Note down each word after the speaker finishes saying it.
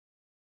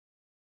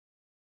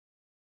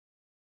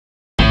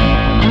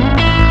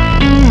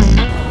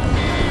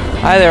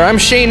Hi there, I'm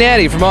Shane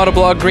Addy from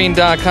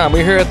AutoblogGreen.com.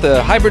 We're here at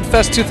the Hybrid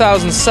Fest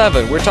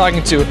 2007. We're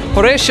talking to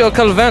Horacio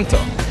Calvento.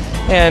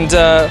 And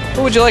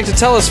what would you like to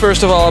tell us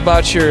first of all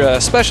about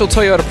your special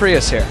Toyota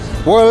Prius here?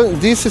 Well,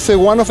 this is a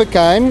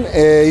one-of-a-kind.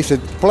 It's a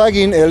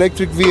plug-in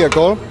electric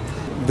vehicle,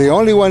 the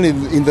only one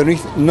in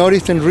the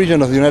northeastern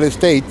region of the United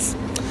States.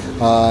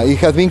 It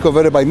has been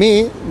converted by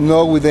me,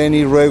 not with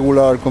any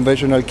regular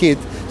conventional kit,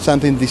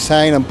 something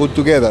designed and put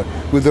together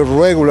with the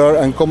regular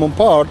and common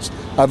parts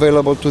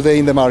available today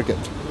in the market.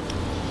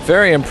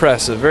 Very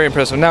impressive, very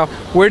impressive. Now,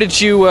 where did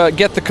you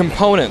get the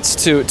components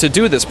to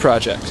do this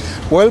project?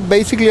 Well,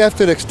 basically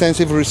after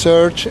extensive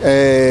research,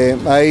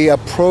 I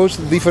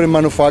approached different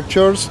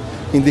manufacturers.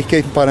 In this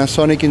case,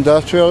 Panasonic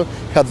Industrial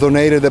had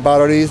donated the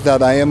batteries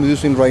that I am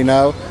using right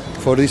now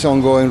for this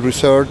ongoing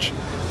research.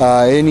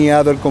 Any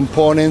other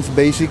components,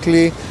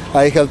 basically,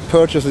 I had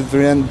purchased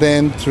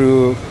them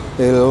through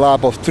a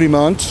lab of 3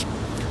 months.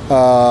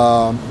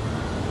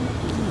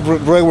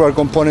 Regular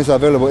components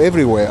available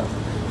everywhere.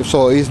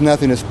 So it's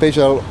nothing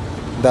special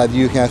that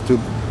you have to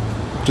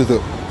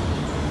do.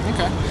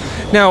 Okay.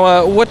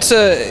 Now,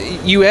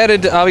 you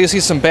added obviously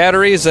some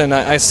batteries, and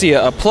I see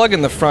a plug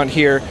in the front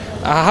here.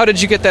 How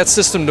did you get that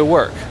system to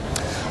work?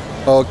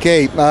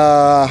 Okay,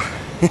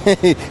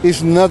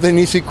 it's not an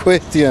easy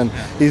question.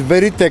 It's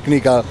very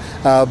technical,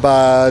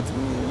 but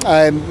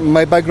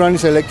my background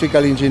is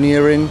electrical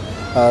engineering,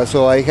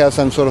 so I have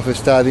some sort of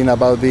studying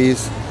about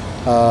this,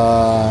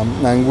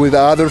 and with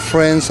other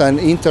friends and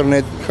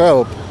internet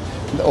help,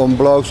 on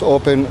blogs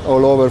open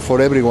all over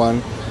for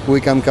everyone, we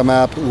can come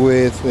up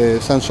with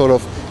some sort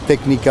of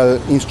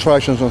technical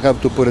instructions on how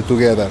to put it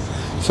together.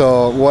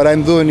 So what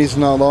I'm doing is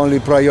not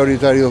only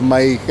priority of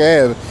my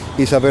head,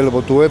 it's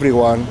available to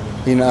everyone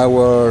in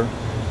our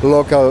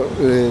local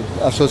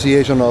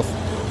association of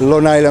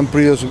Long Island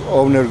Prius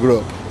owner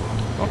group.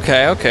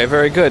 Okay,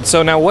 very good.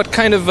 So now what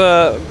kind of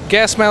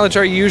gas mileage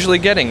are you usually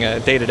getting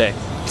day to day?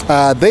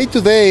 Day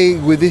to day,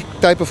 with this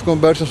type of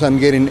conversions, I'm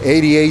getting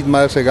 88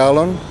 miles a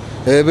gallon.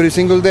 Every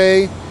single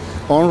day,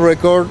 on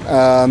record,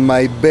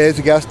 my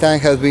best gas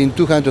tank has been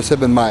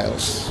 207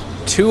 miles.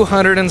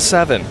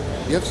 207?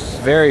 Yes.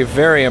 Very,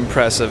 very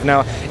impressive.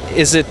 Now,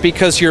 is it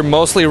because you're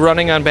mostly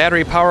running on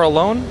battery power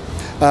alone?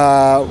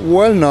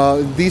 Well,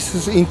 no.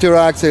 This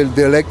interacts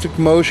the electric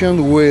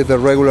motion with the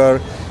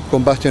regular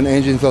combustion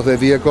engines of the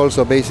vehicle.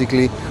 So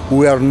basically,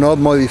 we are not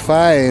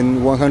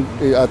modifying no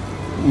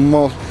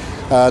more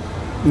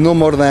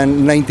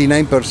than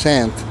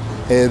 99%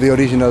 the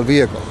original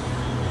vehicle.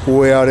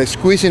 We are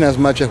squeezing as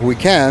much as we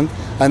can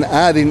and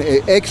adding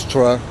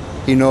extra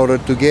in order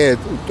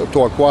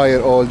to acquire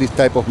all this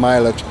type of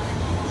mileage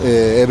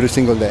every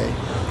single day.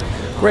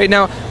 Great.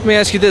 Now, let me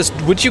ask you this.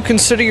 Would you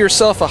consider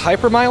yourself a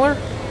Hypermiler?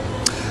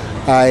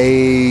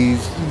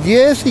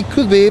 Yes, it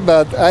could be,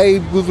 but I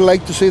would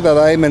like to say that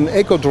I'm an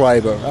eco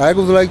driver. I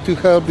would like to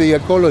help the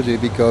ecology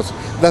because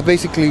that's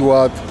basically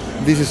what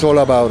this is all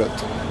about.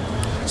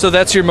 So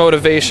that's your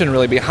motivation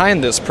really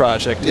behind this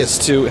project, yes,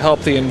 is to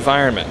help the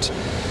environment.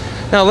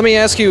 Now, let me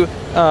ask you,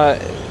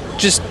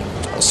 just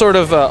sort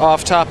of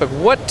off topic,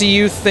 what do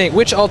you think,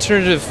 which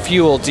alternative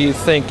fuel do you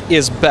think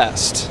is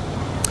best?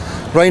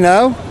 Right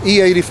now,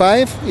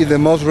 E85 is the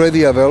most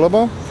readily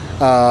available.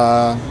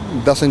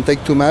 Doesn't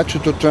take too much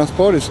to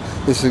transport.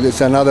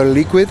 It's another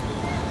liquid.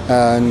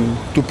 And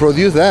to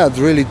produce that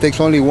really takes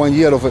only 1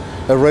 year of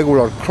a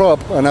regular crop,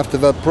 and after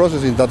that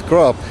processing that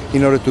crop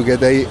in order to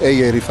get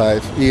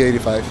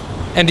E85.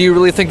 And do you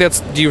really think that's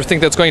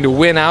going to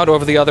win out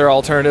over the other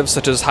alternatives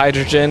such as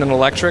hydrogen and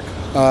electric?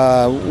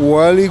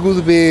 Well, it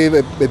would be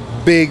a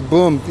big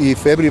boom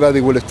if everybody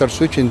will start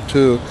switching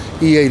to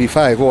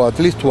E85, or at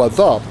least to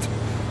adopt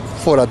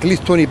for at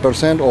least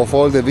 20% of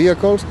all the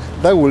vehicles.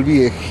 That will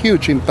be a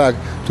huge impact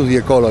to the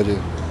ecology.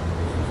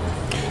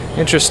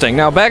 Interesting.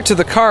 Now back to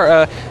the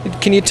car.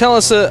 Can you tell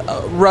us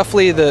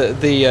roughly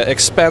the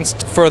expense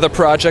for the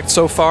project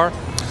so far?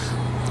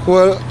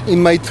 Well,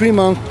 in my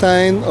 3-month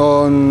time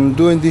on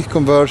doing this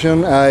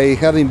conversion, I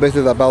have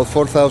invested about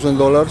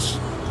 $4,000.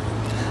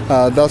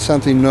 That's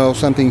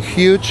something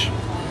huge,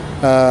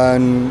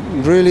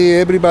 and really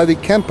everybody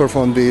can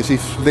perform this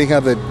if they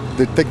have the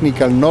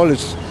technical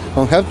knowledge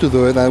on how to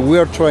do it. And we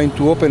are trying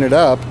to open it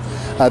up,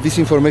 this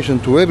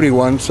information to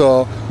everyone,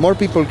 so more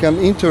people can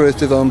be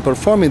interested on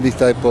performing this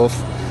type of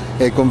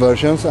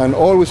conversions. And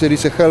always there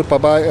is a help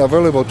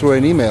available through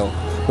an email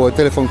or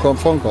a phone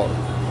call.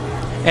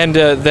 And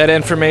that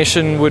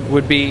information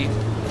will be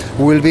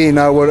in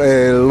our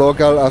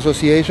local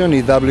association.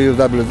 It's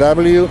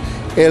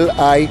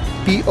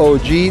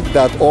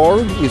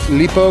www.lipog.org. It's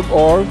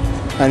lipog.org,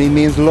 and it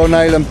means Long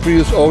Island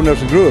Prius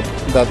Owners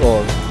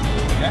Group.org.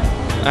 Okay.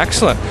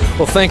 Excellent.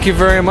 Well, thank you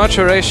very much,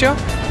 Horacio,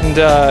 and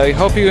I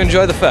hope you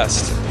enjoy the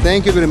fest.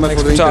 Thank you very much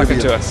for the interview. Talking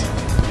to us.